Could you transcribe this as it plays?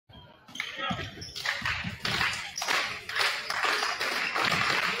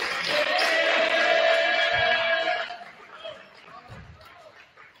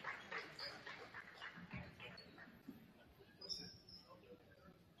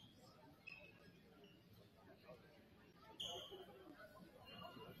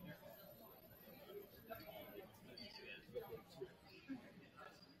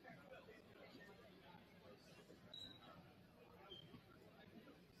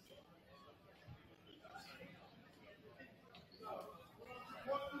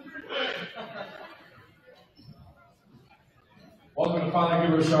from Father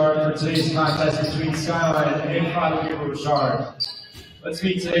Gabriel for today's contest between Skyline and Father Gabriel. Let's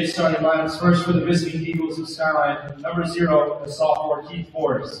meet today's starting lineups. First for the visiting Eagles of Skyline, number 0, a sophomore Keith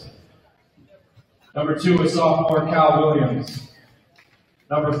Forrest. Number 2, a sophomore Cal Williams.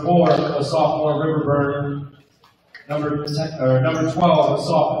 Number 4, a sophomore Riverburn. Number 12, a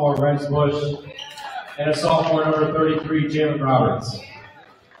sophomore Renz Bush. And a sophomore number 33, Jalen Roberts.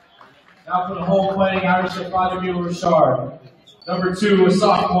 Now for the home playing Irish of Father Gabriel. Number 2, a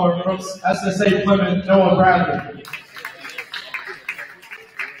sophomore from SSA Plymouth, Noah Bradley.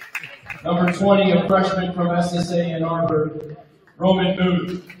 Number 20, a freshman from SSA Ann Arbor, Roman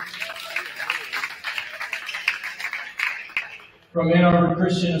Booth. From Ann Arbor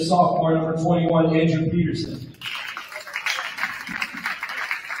Christian, a sophomore, number 21, Andrew Peterson.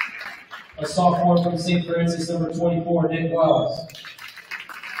 A sophomore from St. Francis, number 24, Nick Wells.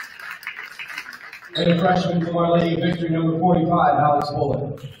 And a freshman from Our Lady of Victory, number 45, Alex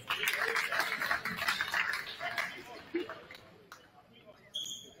Bullock.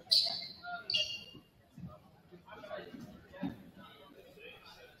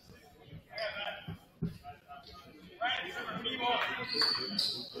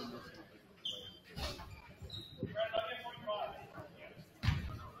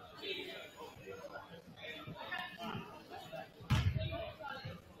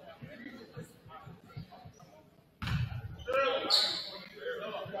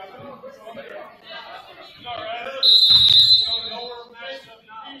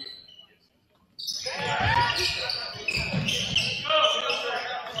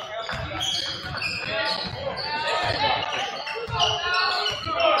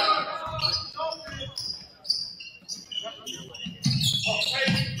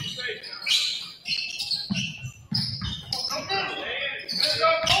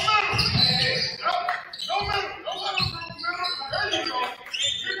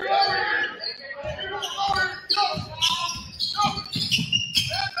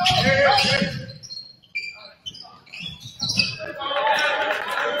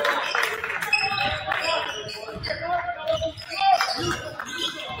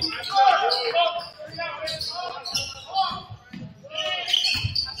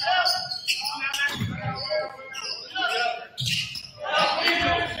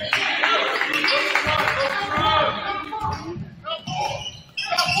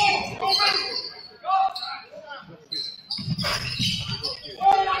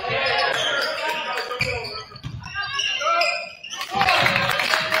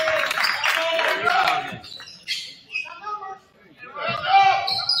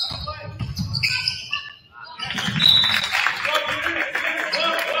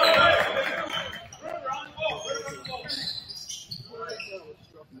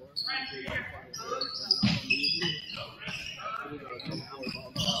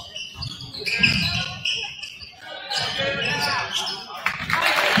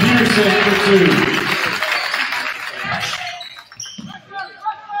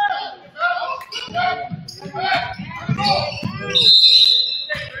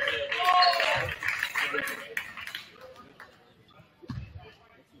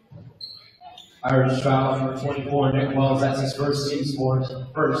 Irish foul number 24, Nick Wells. That's his first team score.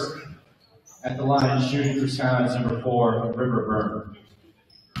 First at the line, shooting for Skyline's number 4, Riverburn.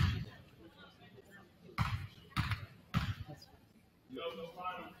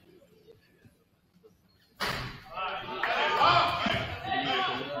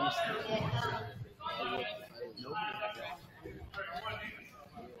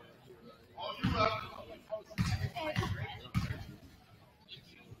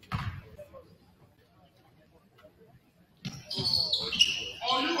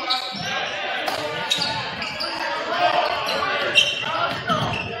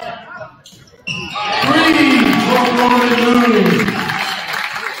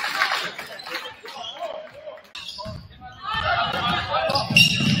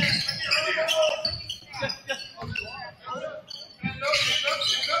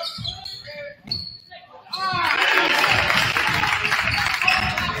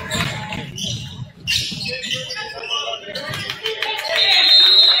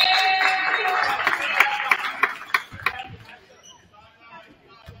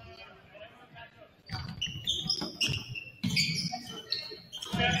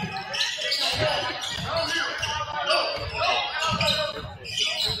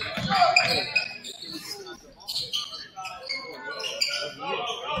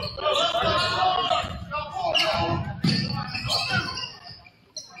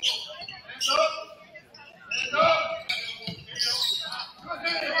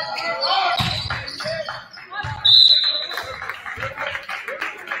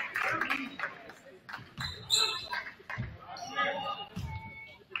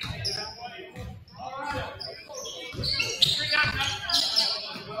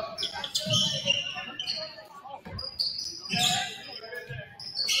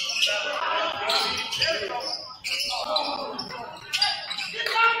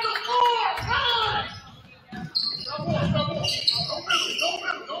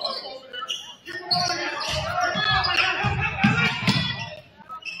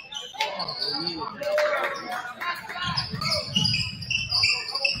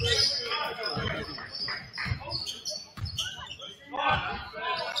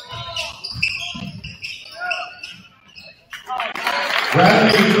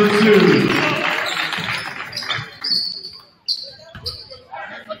 Bradley for 2.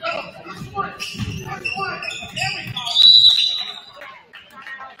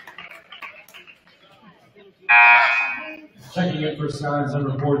 Checking in for Skyline's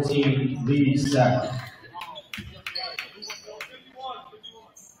number 14, Lee Sack.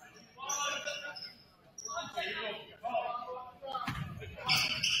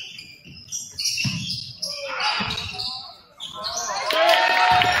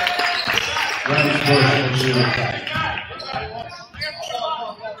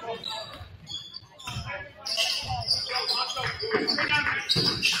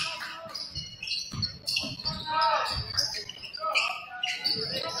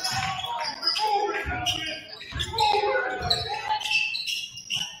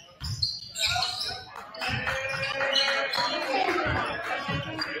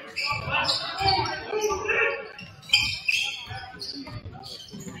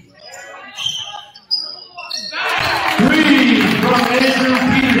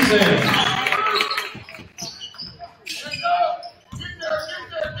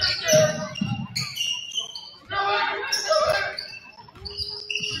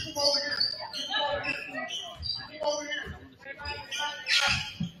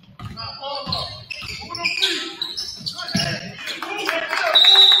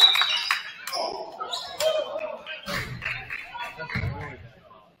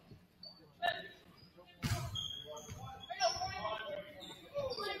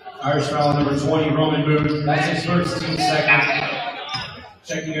 Irish foul number 20, Roman Booth. That's his first team second.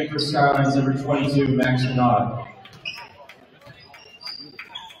 Checking in for Skyline's number 22, Max Bernard.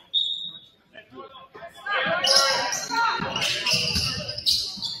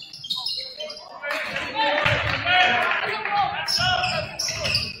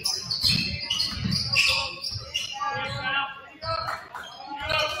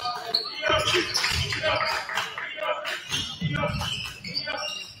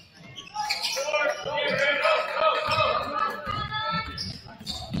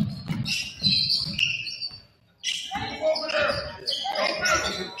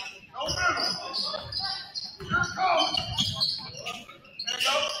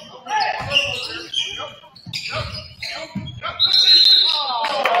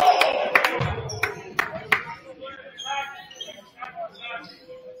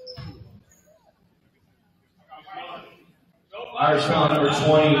 Irish foul number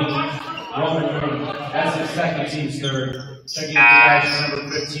 20, Roman Booth. That's his second, team's third. Checking in for the Irish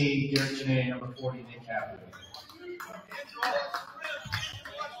number 15, Garrett Janae, number 40, Nick Capital.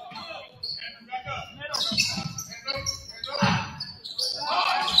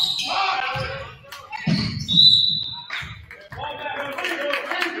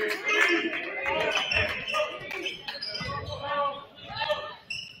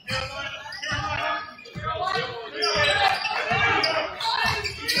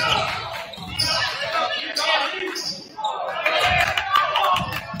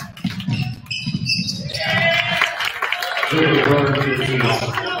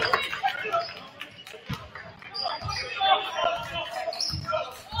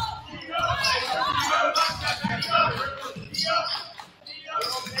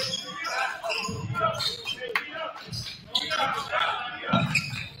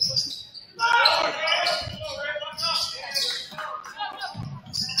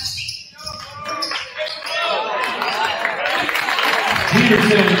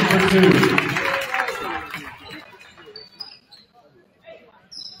 Peterson for 2.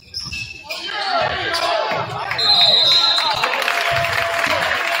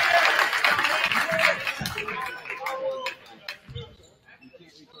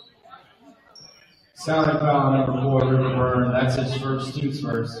 Skyline foul number 4, River Byrne. That's his first, team's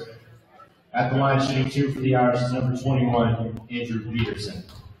first. At the line, shooting 2 for the Irish is number 21, Andrew Peterson.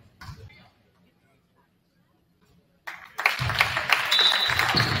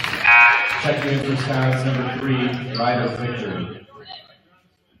 Checking in for Skyline's number 3, Ryder Victory.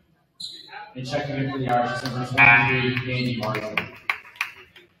 And checking in for the Irish is number 23, Andy Martin.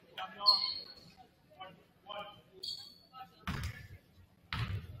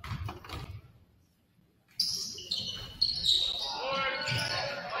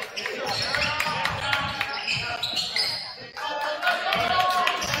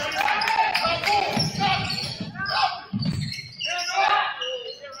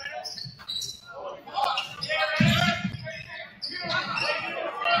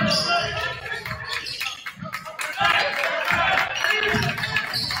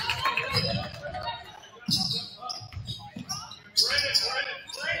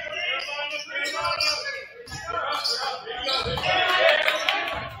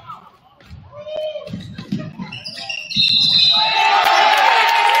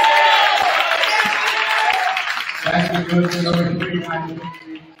 goes to number 3,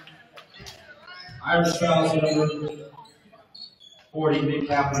 Irish fouls to number 40, Nick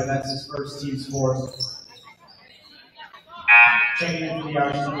Kaplan. That's his first team's fourth. Checking in for the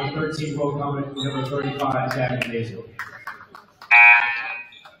Irish, number 13, Will Cummins, and number 35, Gavin Gabriel.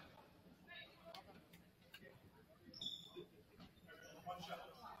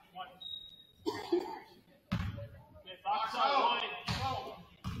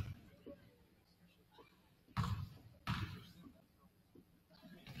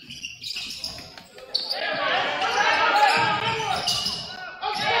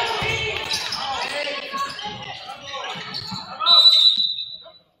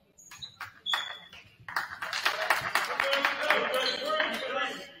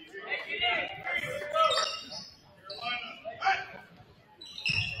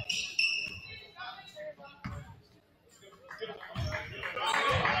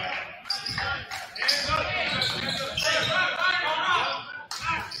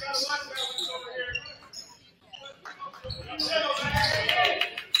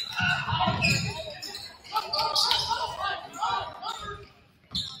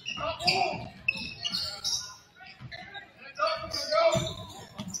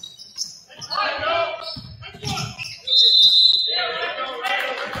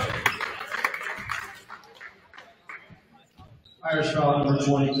 Irish foul number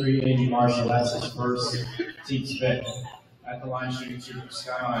 23, Andy Marshall. That's his first team's fifth. At the line, shooting for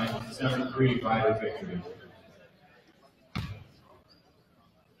Skyline. It's number 3, Ryder Victory.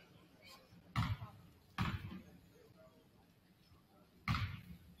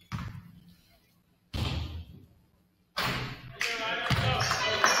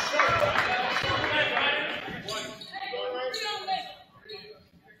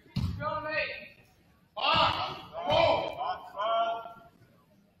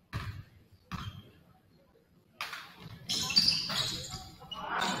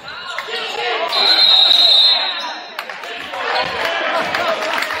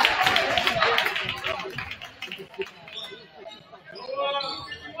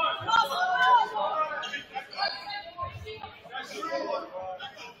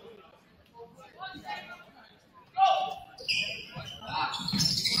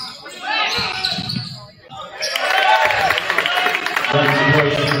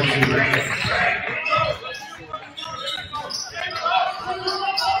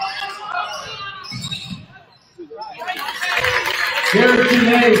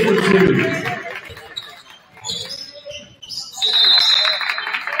 Gabriel for 2.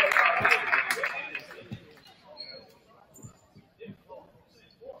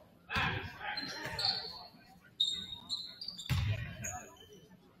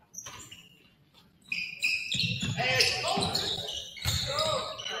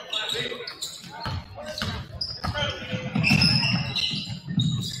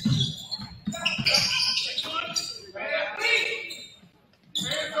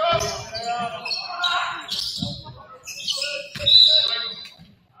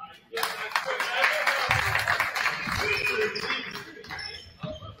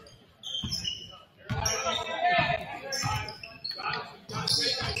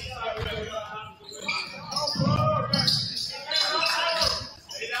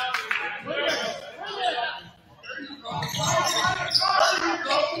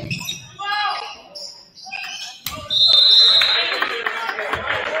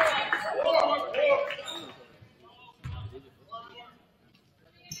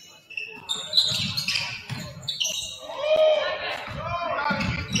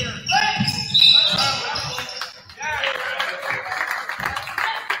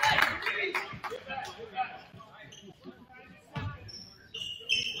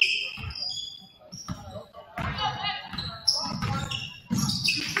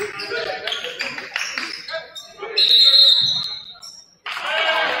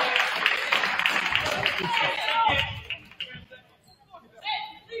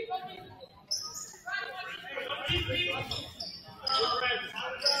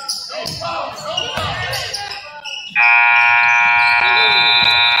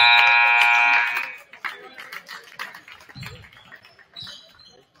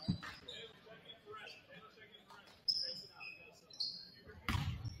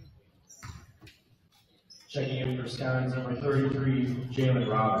 Checking in for Skyline's number 33, Jalen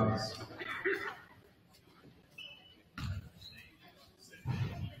Robbins.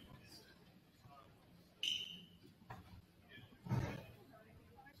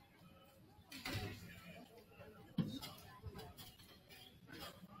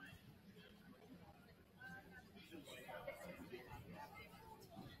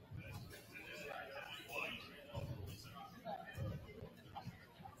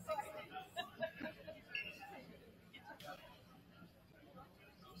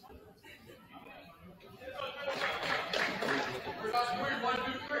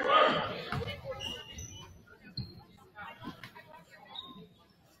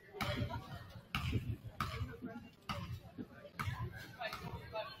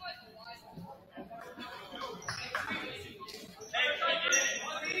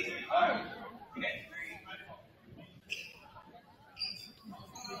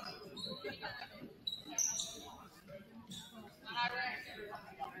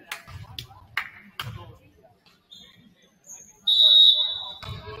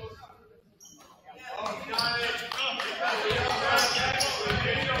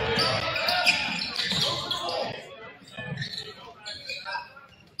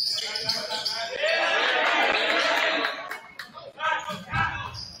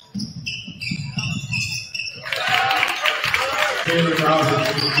 Taylor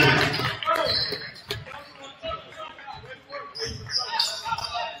Roberts,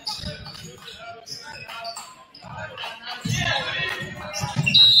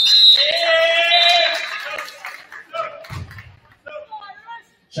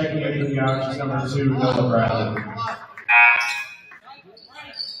 checking into the average is number 2, Noah Bradley.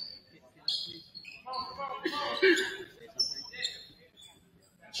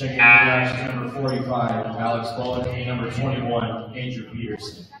 Checking into the average is number 45, Alex Bullock, and number 21, Andrew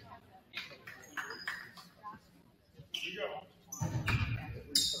Peterson.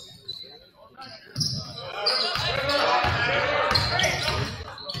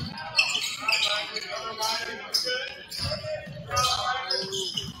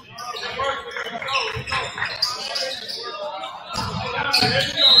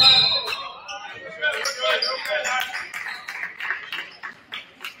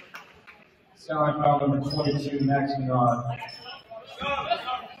 Skyline foul number 22, Max Miron.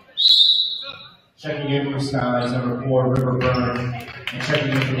 Checking in for Skyline is number 4, River Burn. And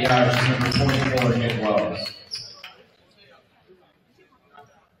checking in for the Irish is number 24, Nick Wells.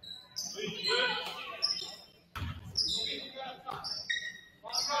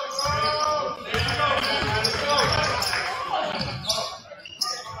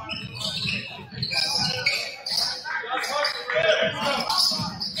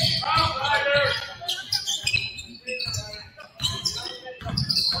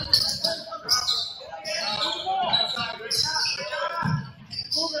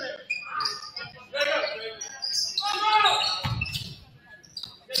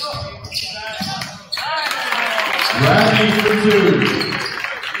 Bradley for 2.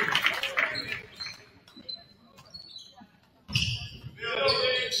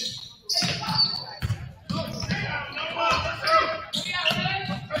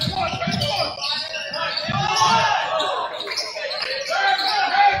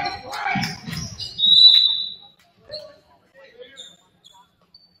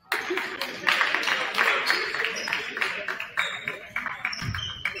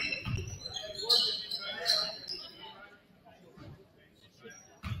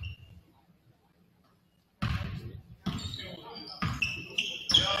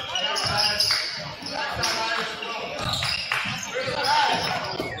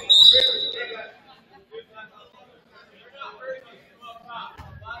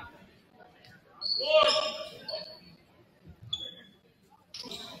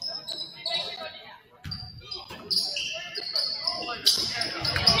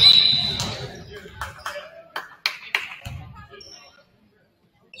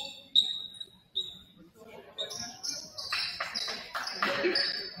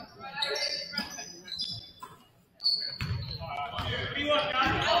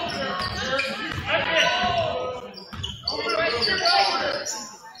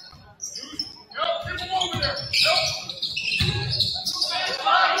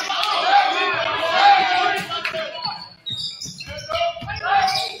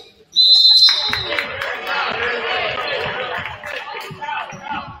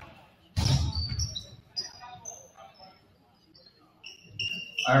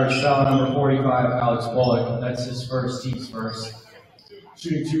 Irish foul number 45, Alex Bullock. That's his first, team's first.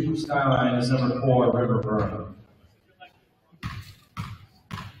 Shooting 2 from Skyline is number 4, River Burn.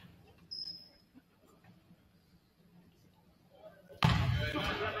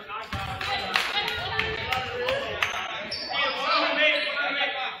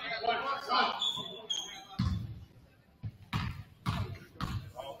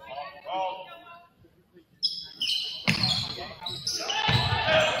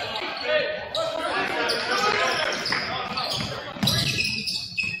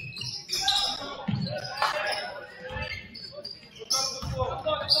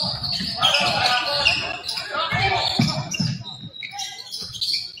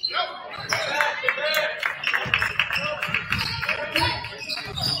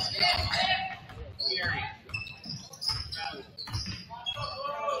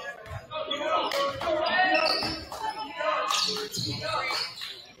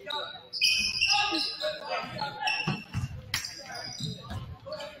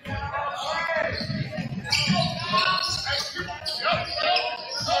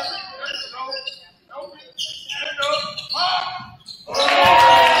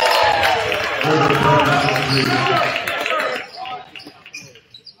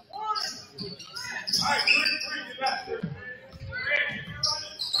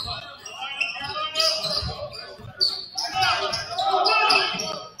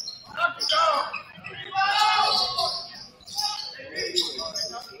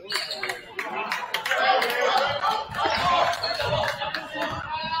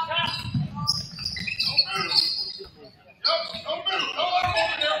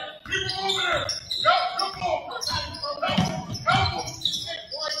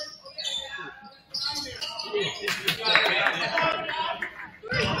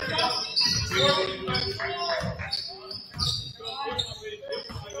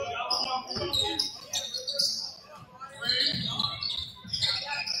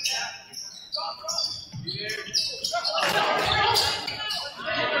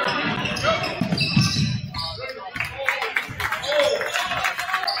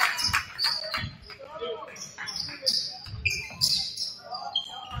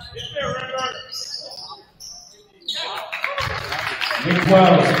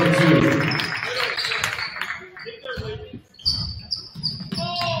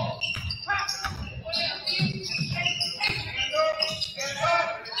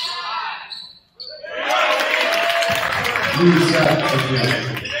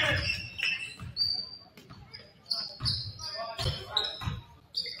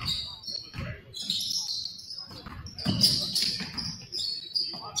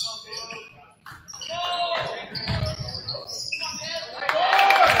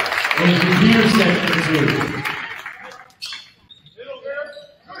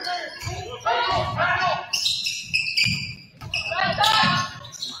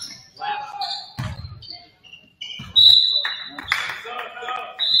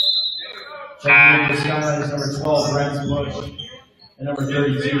 Checking in for Skyline is number 12, Brent Bush, and number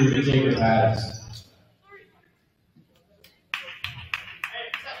 32, Gabriel.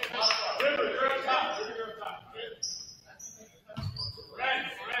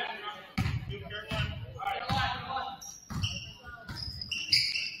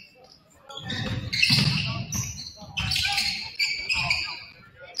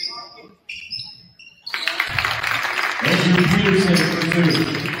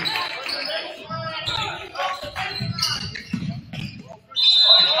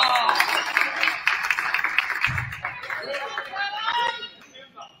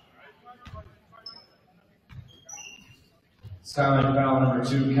 Skyline foul number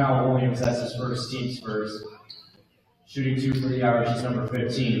 2, Cal Williams, that's his first team Spurs. Shooting 2 for the Irish is number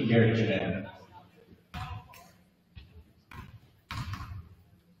 15, Gary Janan.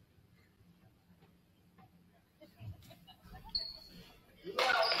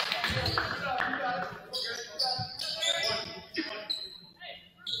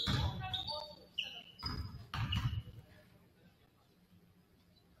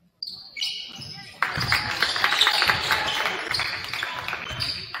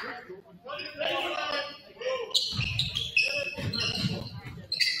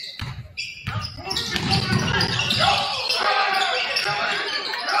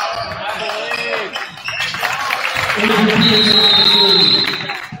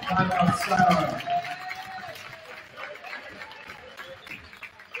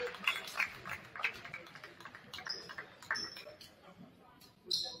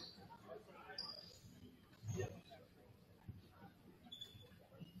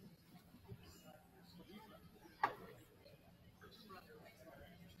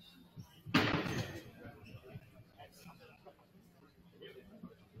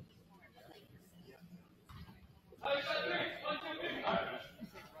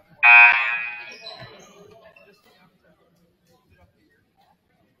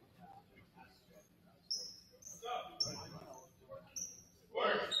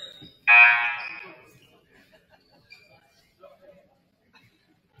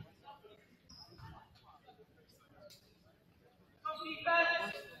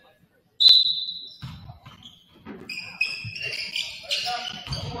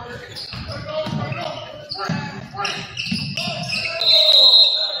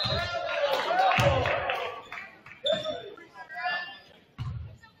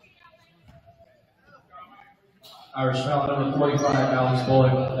 Irish foul number 45, Alex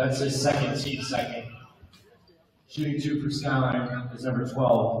Bullock. That's his second team second. Shooting 2 for Skyline is number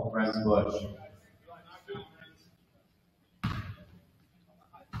 12, Brent Bush.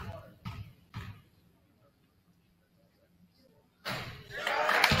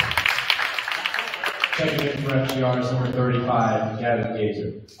 Checking in for FGR is number 35, Gavin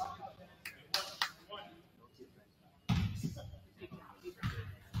Gazer.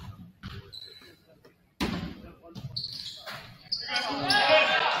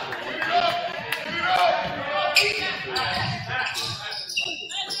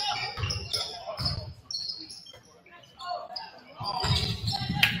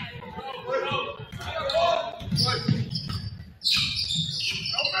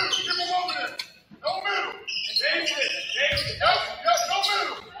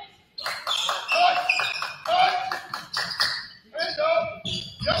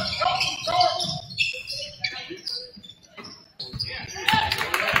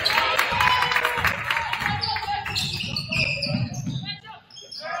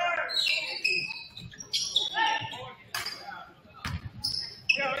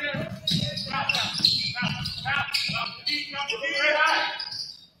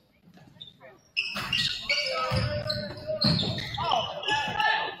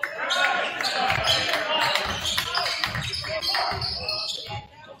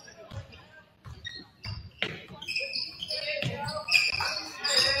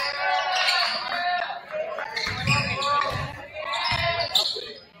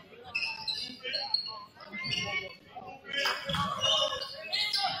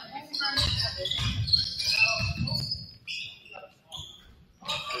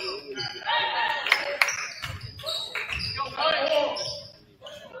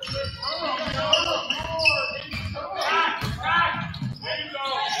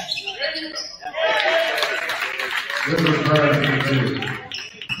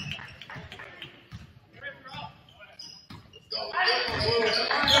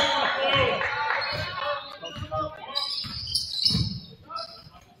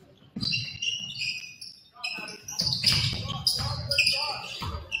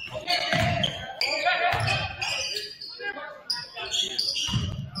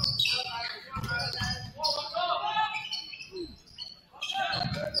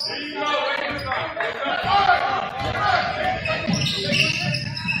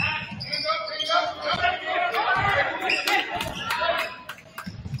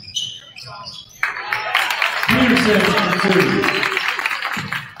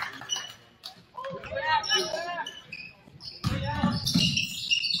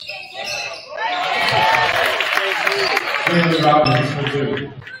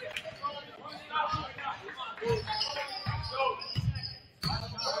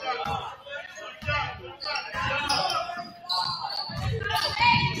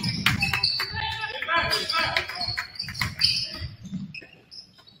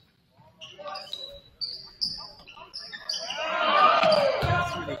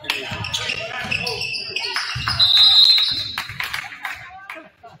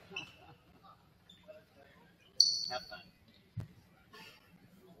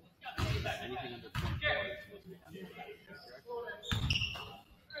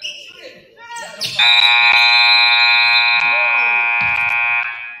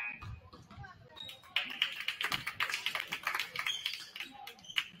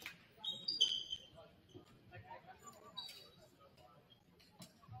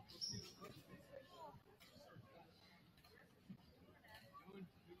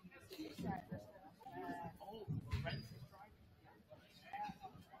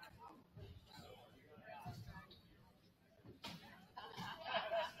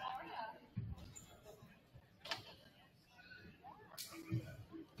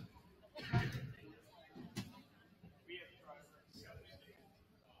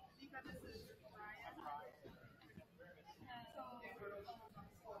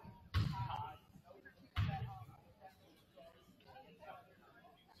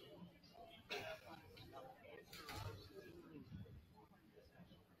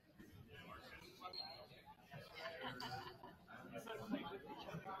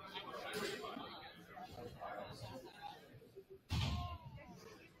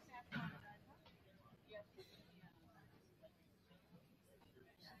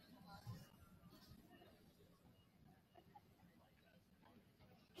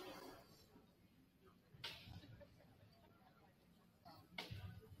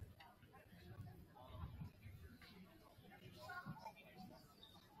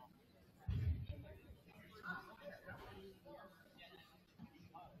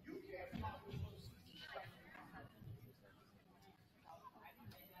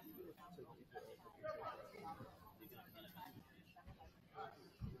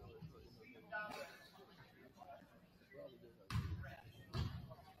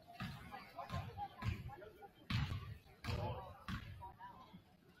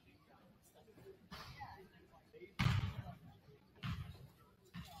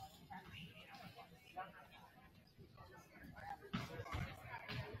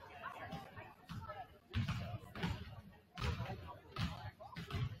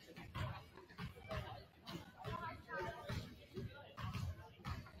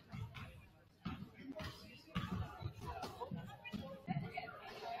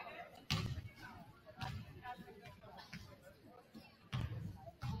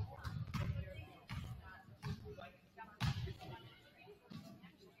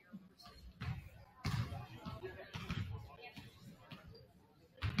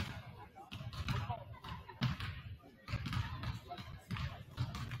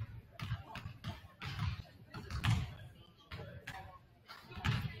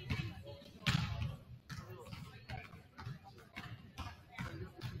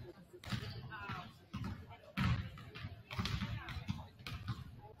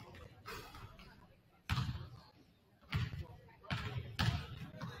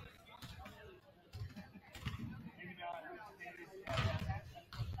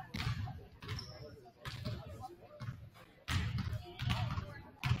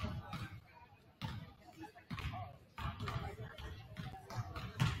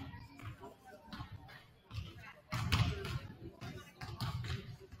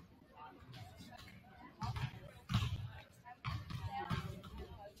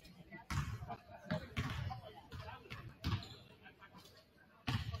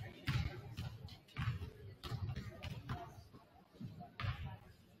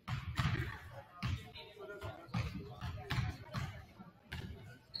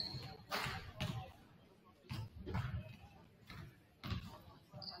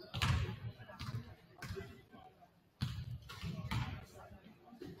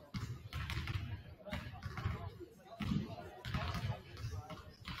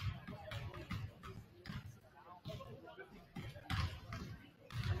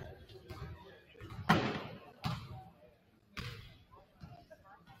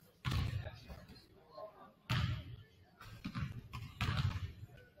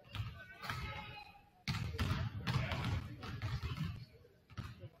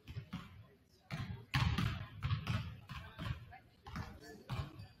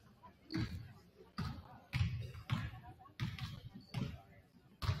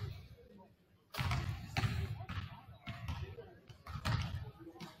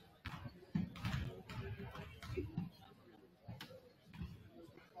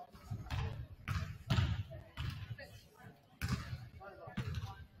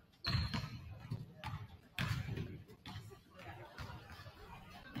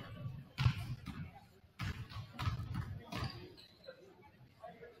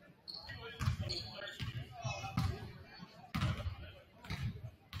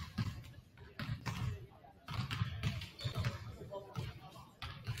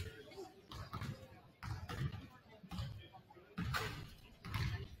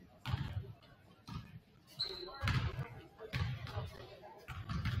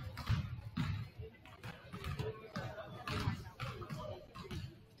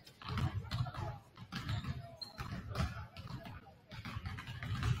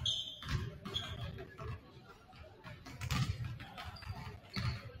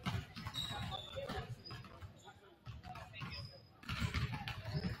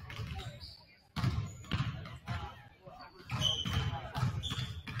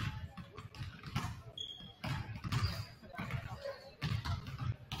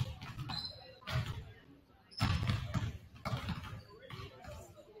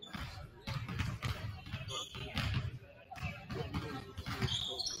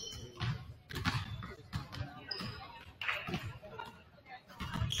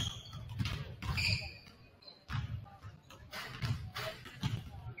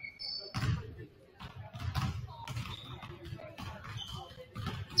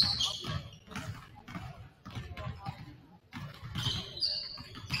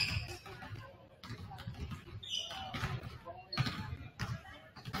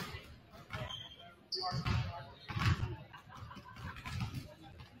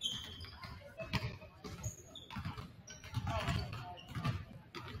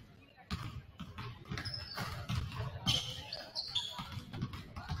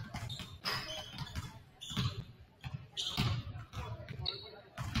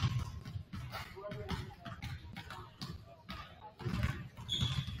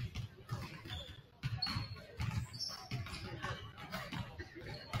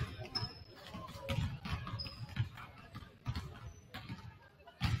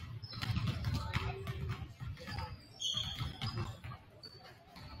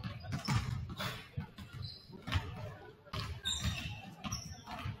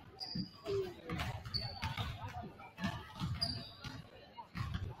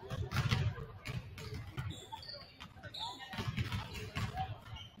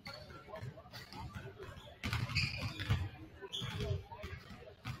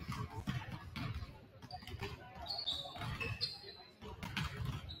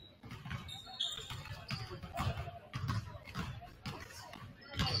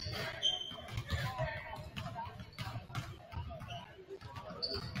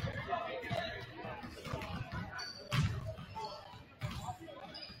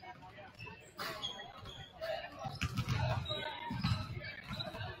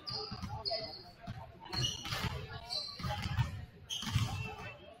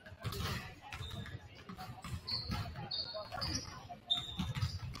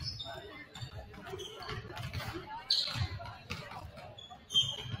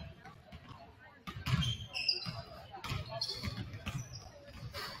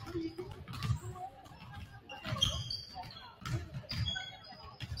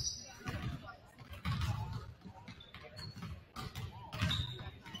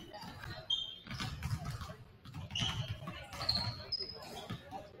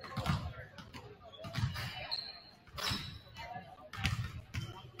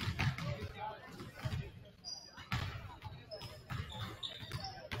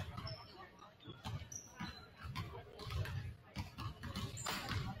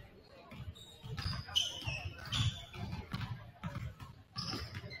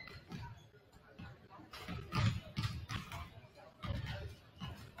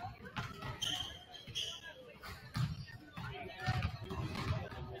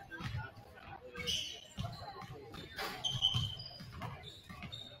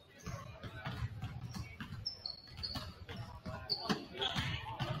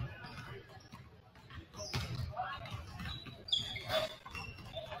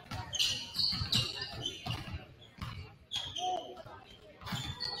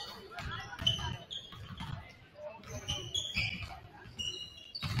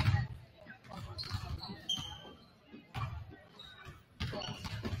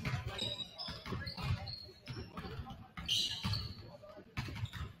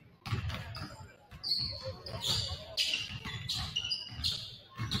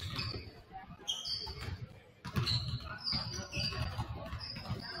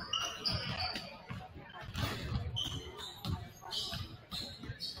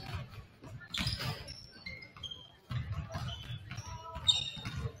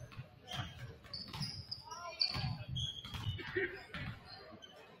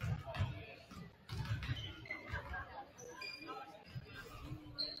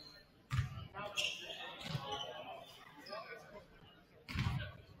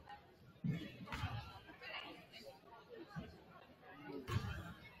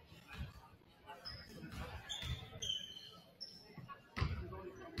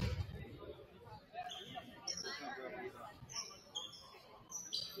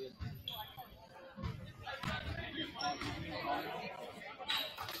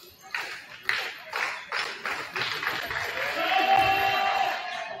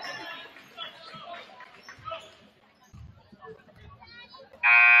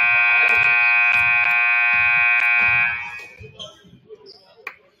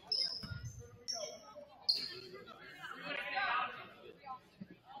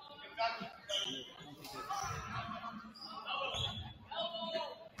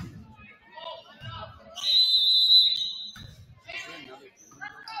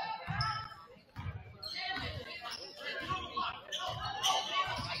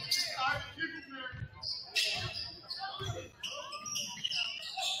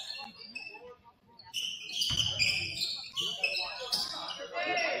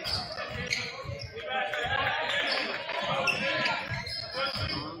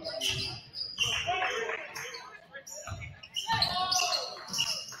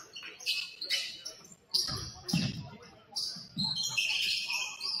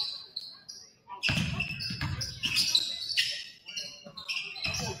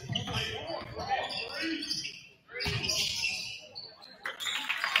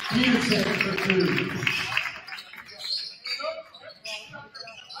 Peterson for 2.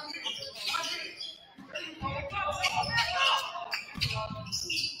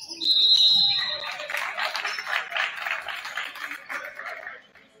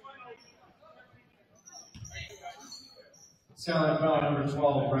 Skyline foul number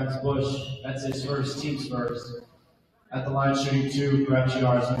 12, Brent Bush. That's his first, team's first. At the line shooting 2, grab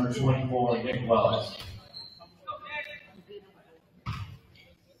yards number 24, Nick Wells.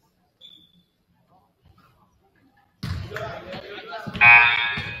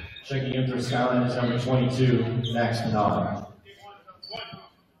 Checking in for Skyline is number 22, Max Menard.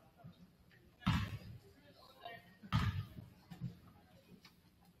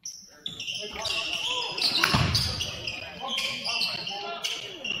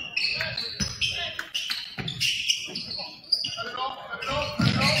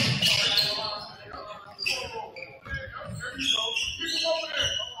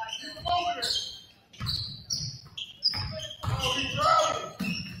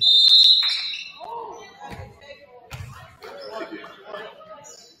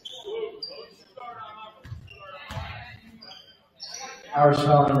 Irish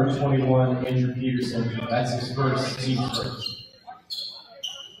foul number 21, Andrew Peterson. That's his first, team first.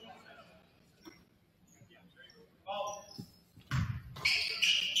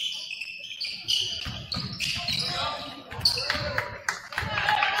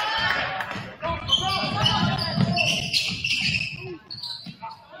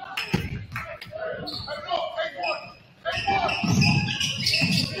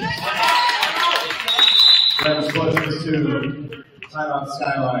 That's Bush for 2. Timeout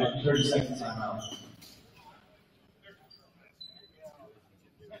Skyline, 30-second timeout.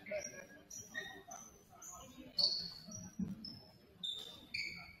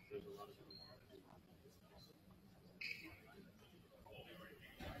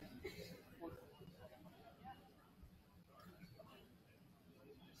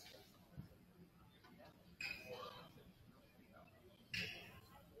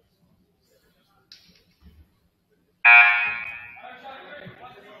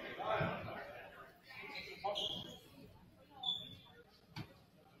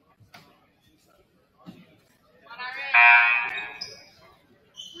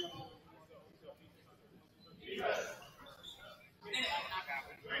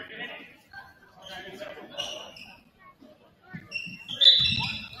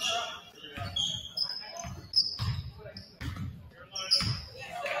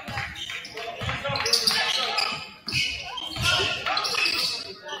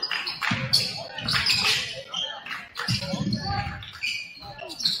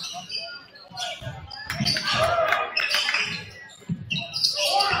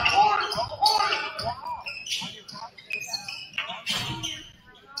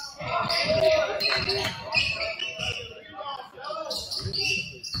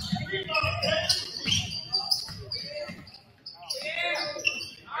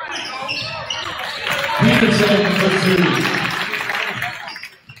 Peterson for 2.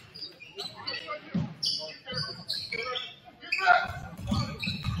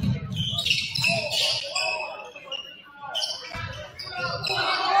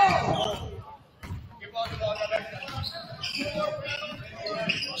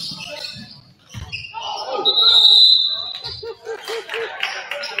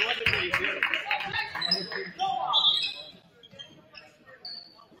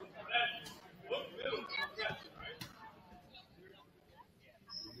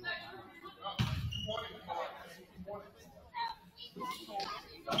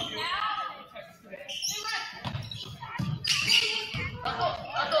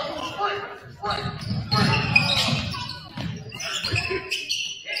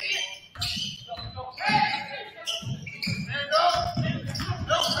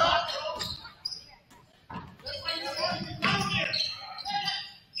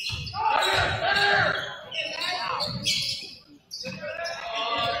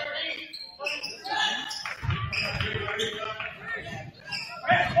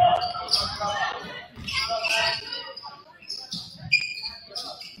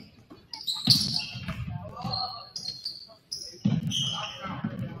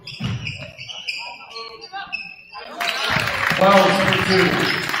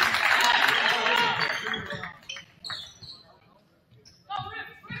 12-2.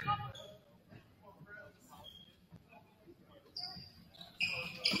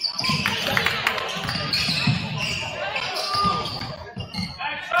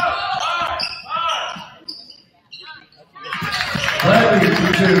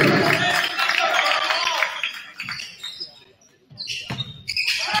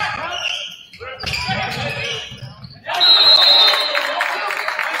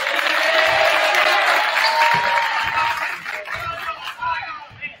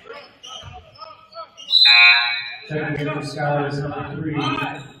 Checking in for Skyline is number 3,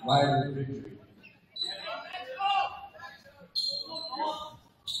 Ryder Victory.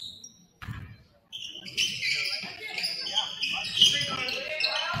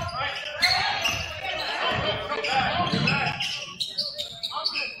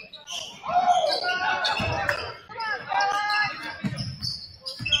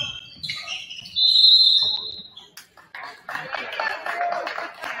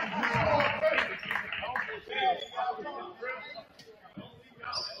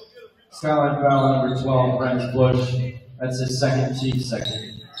 Skyline foul number 12, Brent Bush. That's his second team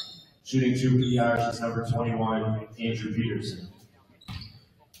second. Shooting 2 PRs is number 21, Andrew Peterson.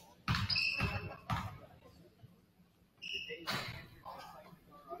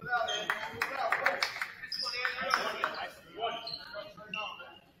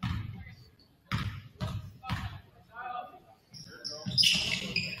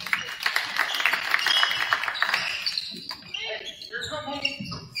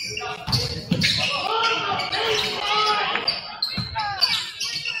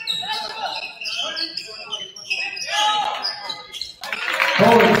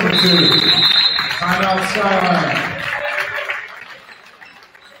 Bowling for 2. Timeout Skyline.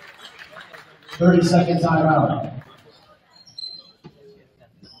 30-second timeout.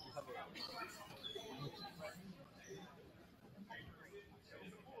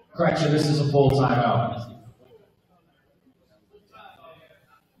 Correction, this is a full timeout.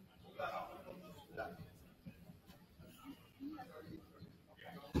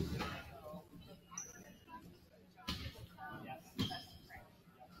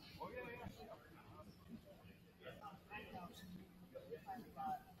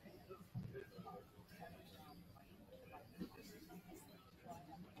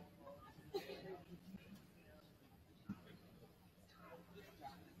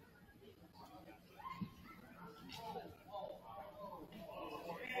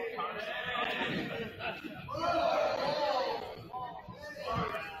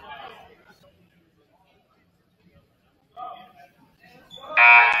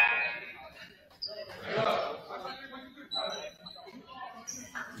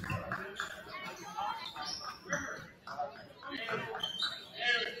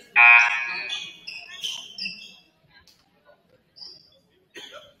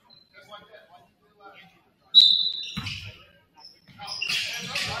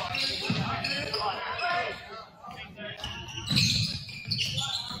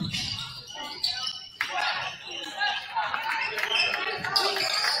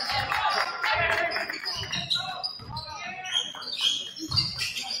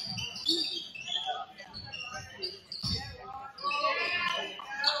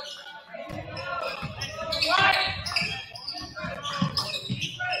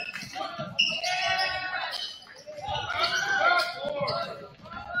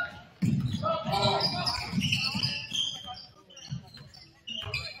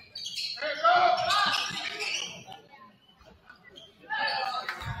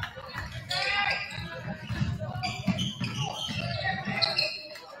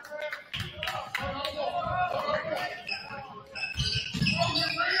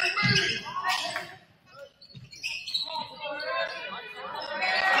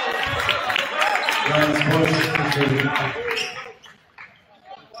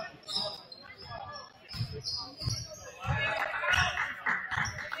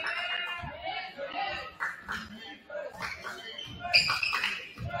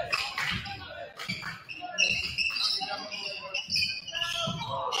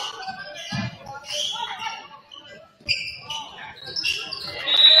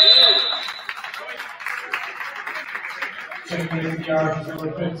 Checking in for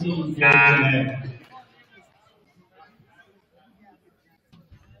number 15, Gabriel.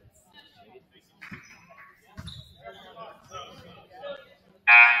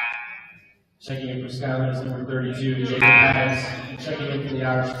 Checking in for Skyline is number 32, Jacob Adams. Checking in for the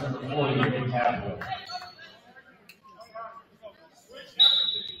Irish is number 40, Gabriel.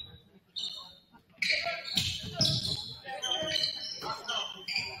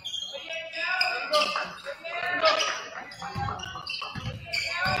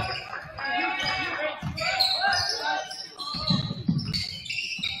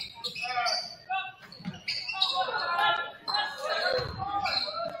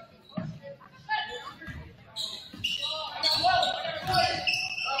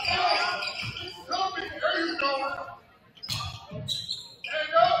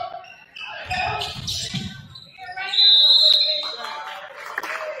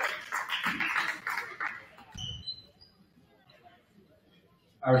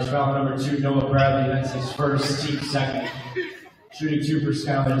 Irish foul number 2, Noah Bradley. That's his first, team second. Shooting 2 for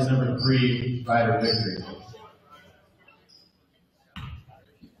Skyline is number 3, Ryder Victory.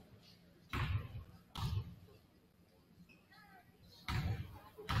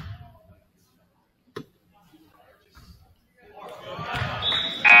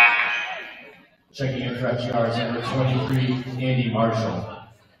 Checking in for FGR is number 23, Andy Marshall.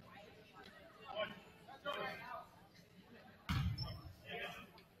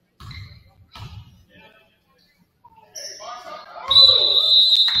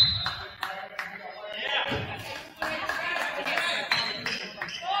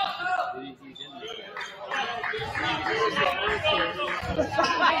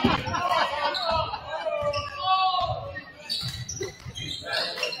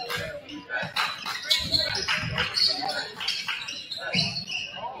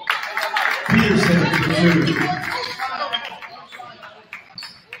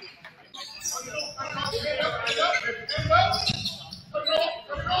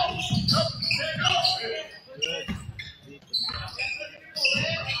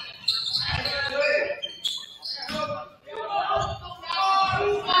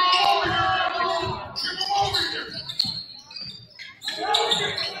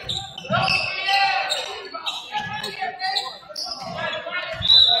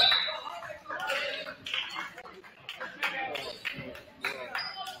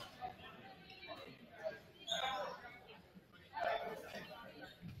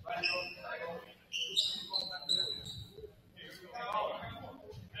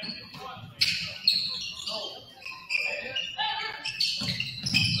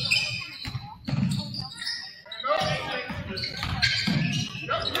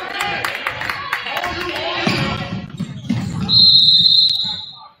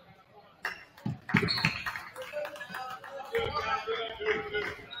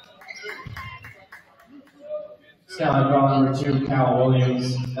 Skyline foul number 2, Cal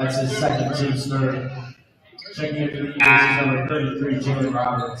Williams. That's his second, team third. Checking in for the Eagles is number 33, Jalen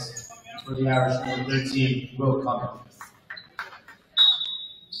Roberts. For the Irish, number 13, Will Cummins.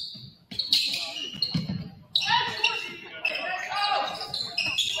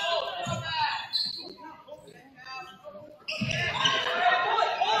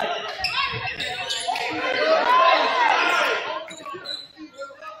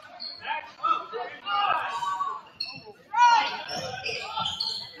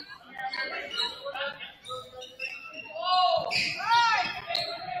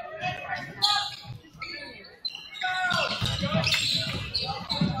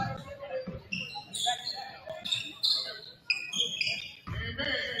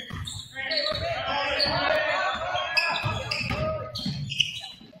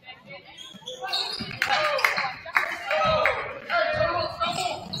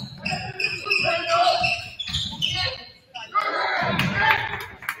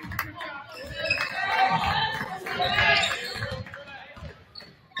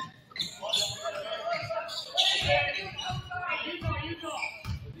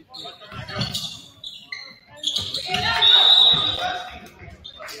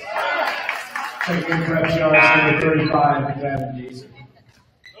 Checking in for FGR is number 35, Gavin Gazer.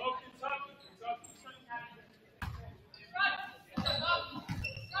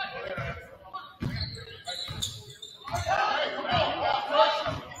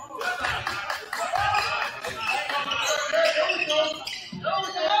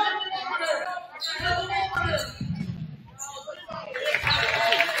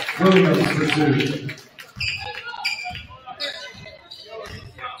 Williams pursued.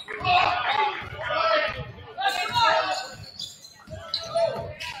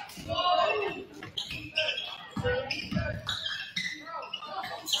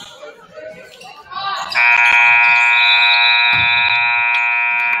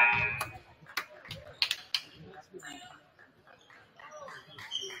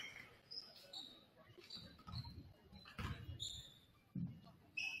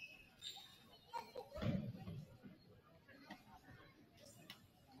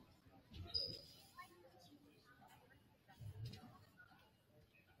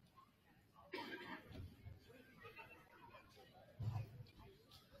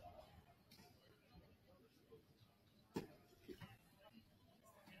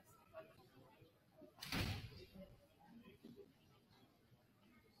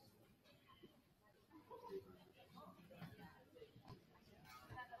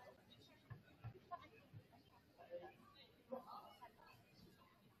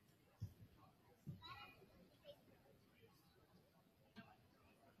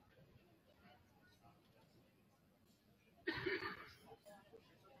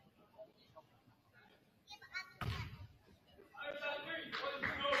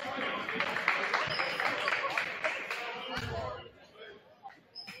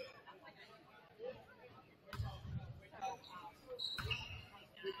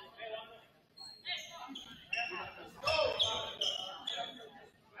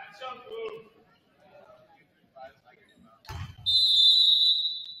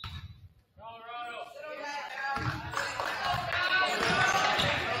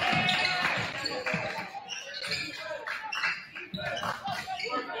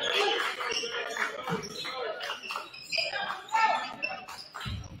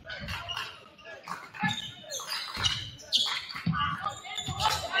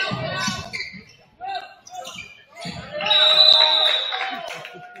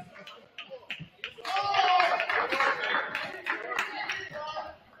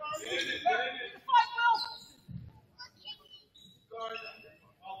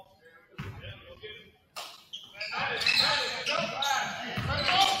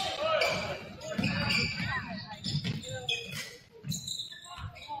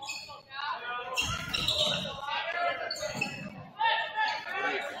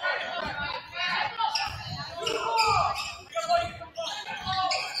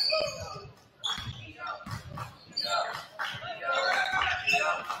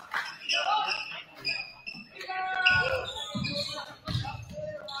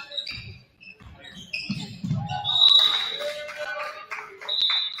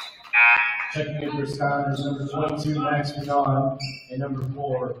 Checking in for Skyline is number 22, Max Bernard, and number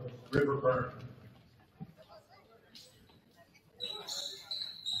 4, Riverburn.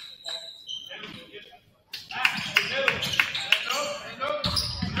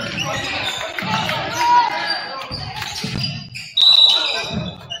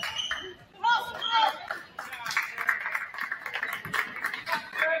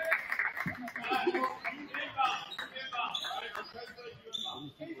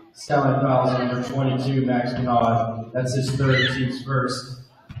 Skyline fouls number 22, Max Bernard. That's his third, team's first.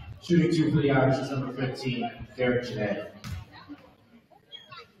 Shooting 2 for the Irish is number 15, Derek Janae.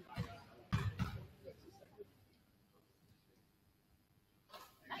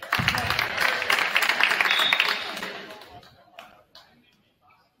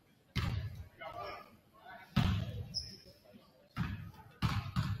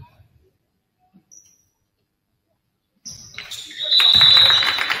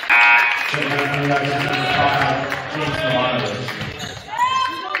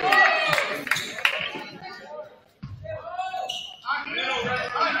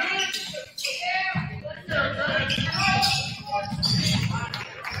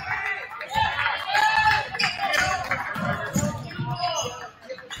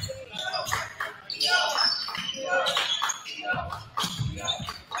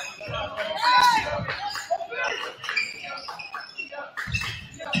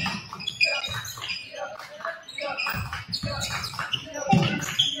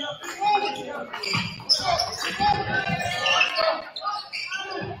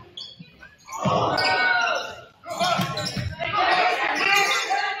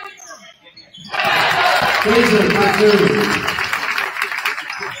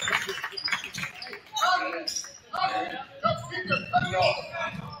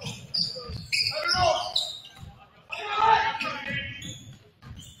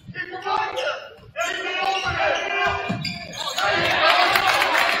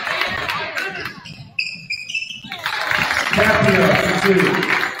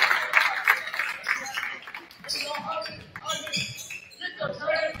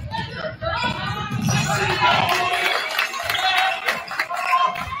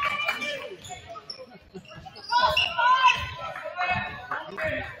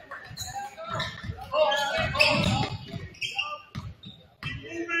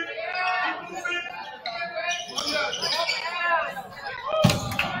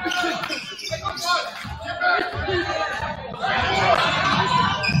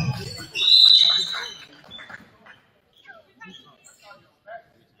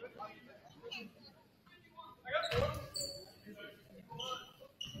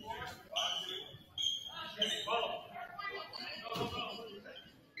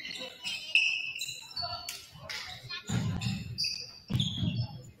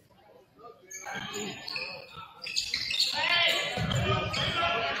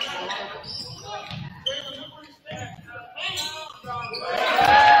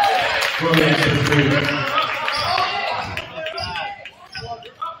 Gabriel,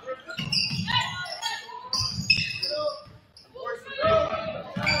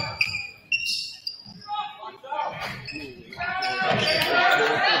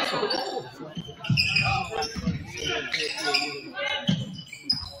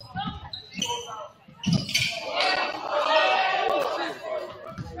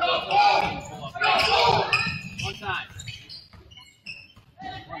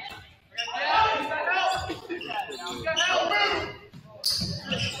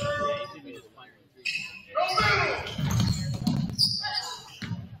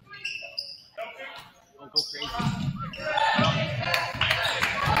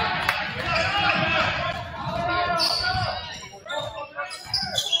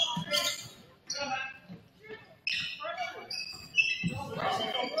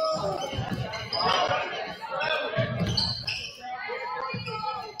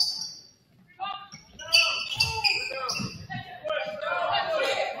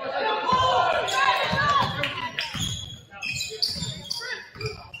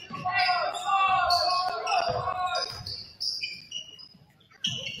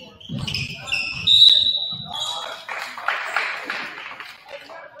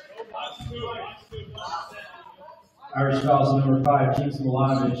 Irish fouls number 5, James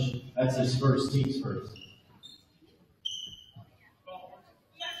Milovich. That's his first, team's first.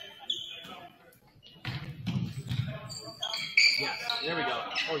 Yeah, there we go.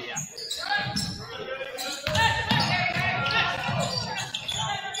 Oh, yeah.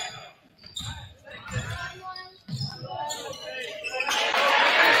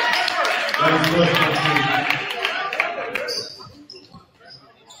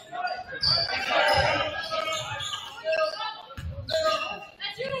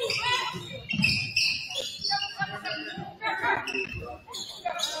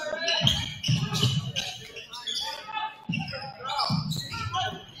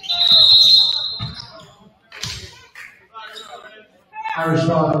 Irish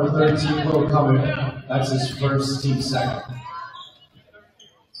ball number 13, Will Cumming. That's his first, team second.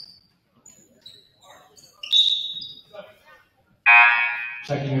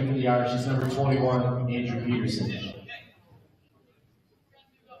 Checking in for the Irish is number 21, Andrew Peterson.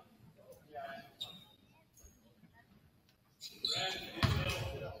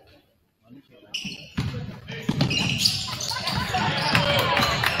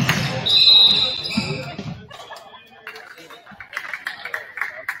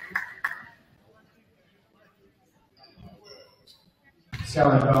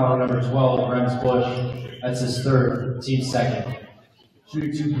 Skyline foul number 12, Rems Bush. That's his third, team second.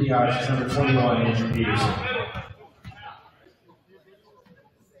 Shooting 2 for the Irish is number 21, Andrew Peterson.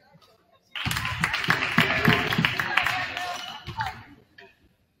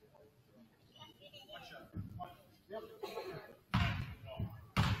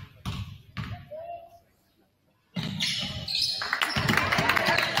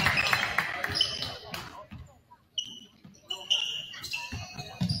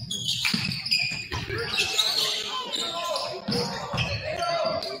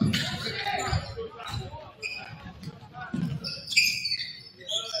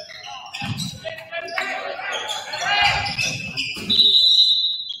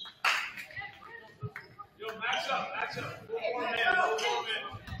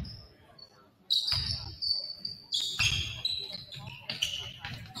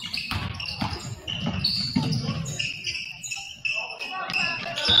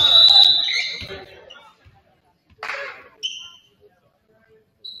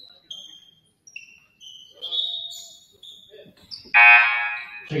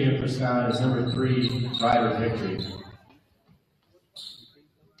 Checking in for Skyline is number 3, Ryder Victory.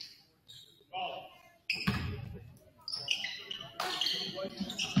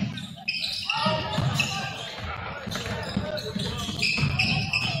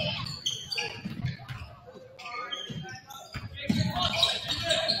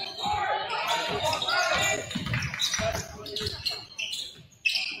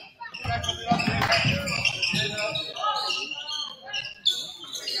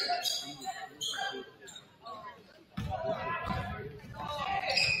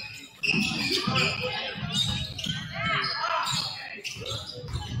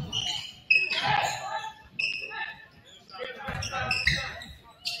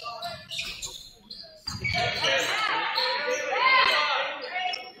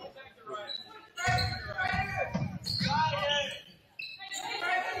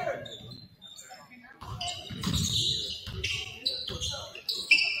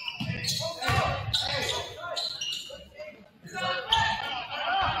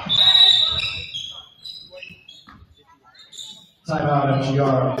 Timeout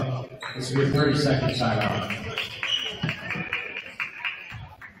FGR. This will be a 30-second timeout.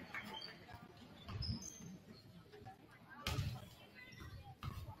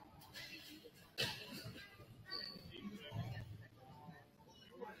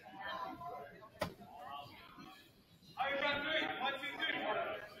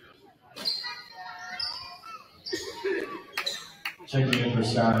 Checking in for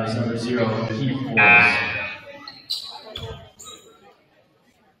Skyline is number 0, Keith Forrest.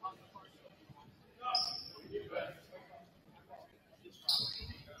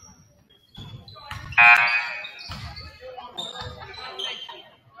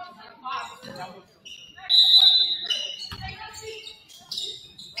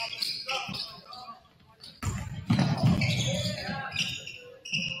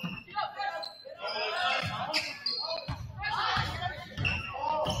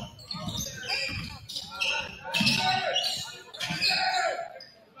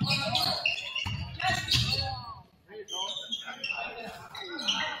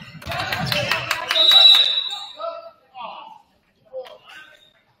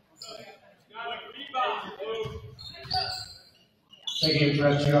 Taking it for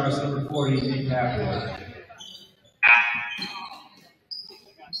FGR is number 40, Gabriel.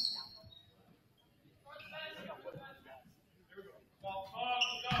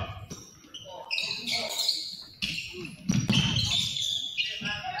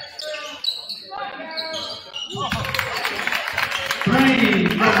 Brady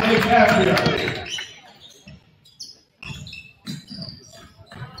from Gabriel.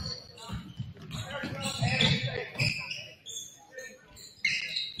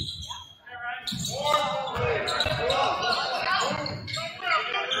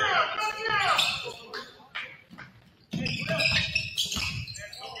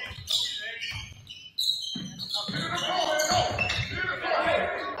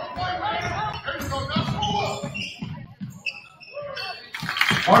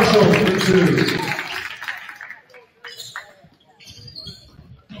 Marshall, victory.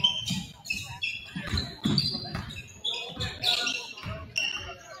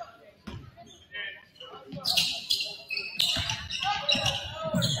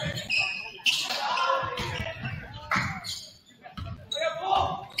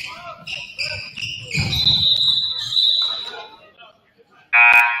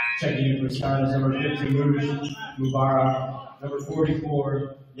 Checking in for Skyline's number 50, Mubarak. Number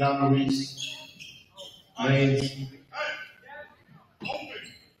 44, Jan Luis. Lanes.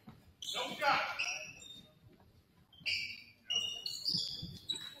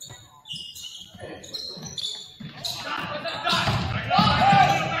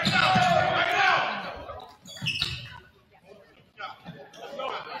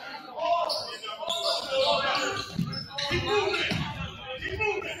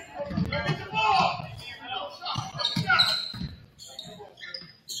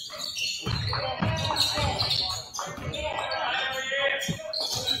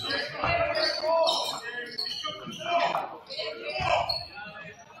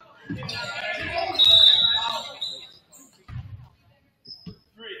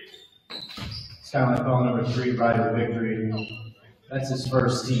 Skyline ball number 3, Ryder victory. That's his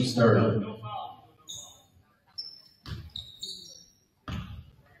first team's third.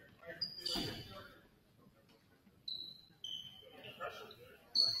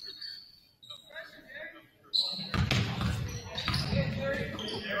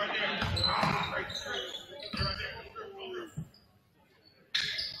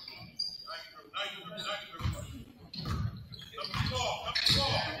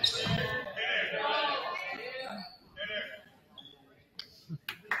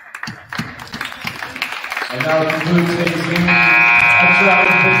 And now it concludes today's game. Extra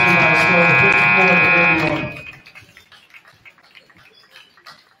hours pitching by a score of 54-31.